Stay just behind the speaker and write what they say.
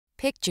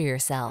Picture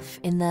yourself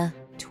in the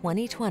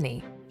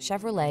 2020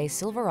 Chevrolet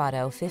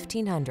Silverado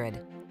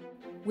 1500.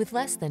 With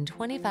less than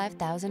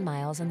 25,000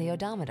 miles on the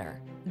odometer,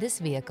 this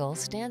vehicle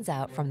stands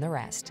out from the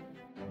rest.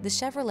 The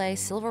Chevrolet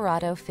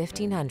Silverado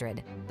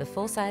 1500, the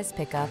full-size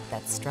pickup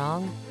that's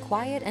strong,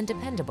 quiet, and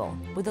dependable,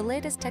 with the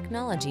latest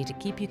technology to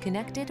keep you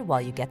connected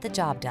while you get the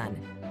job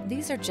done.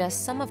 These are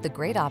just some of the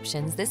great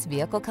options this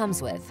vehicle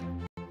comes with: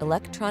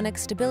 electronic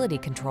stability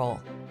control,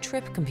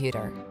 trip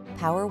computer,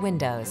 power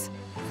windows,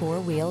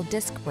 four-wheel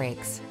disc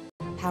brakes,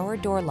 power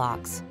door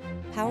locks,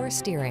 power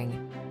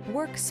steering.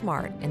 Work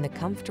smart in the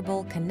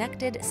comfortable,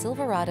 connected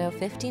Silverado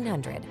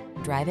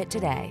 1500. Drive it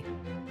today.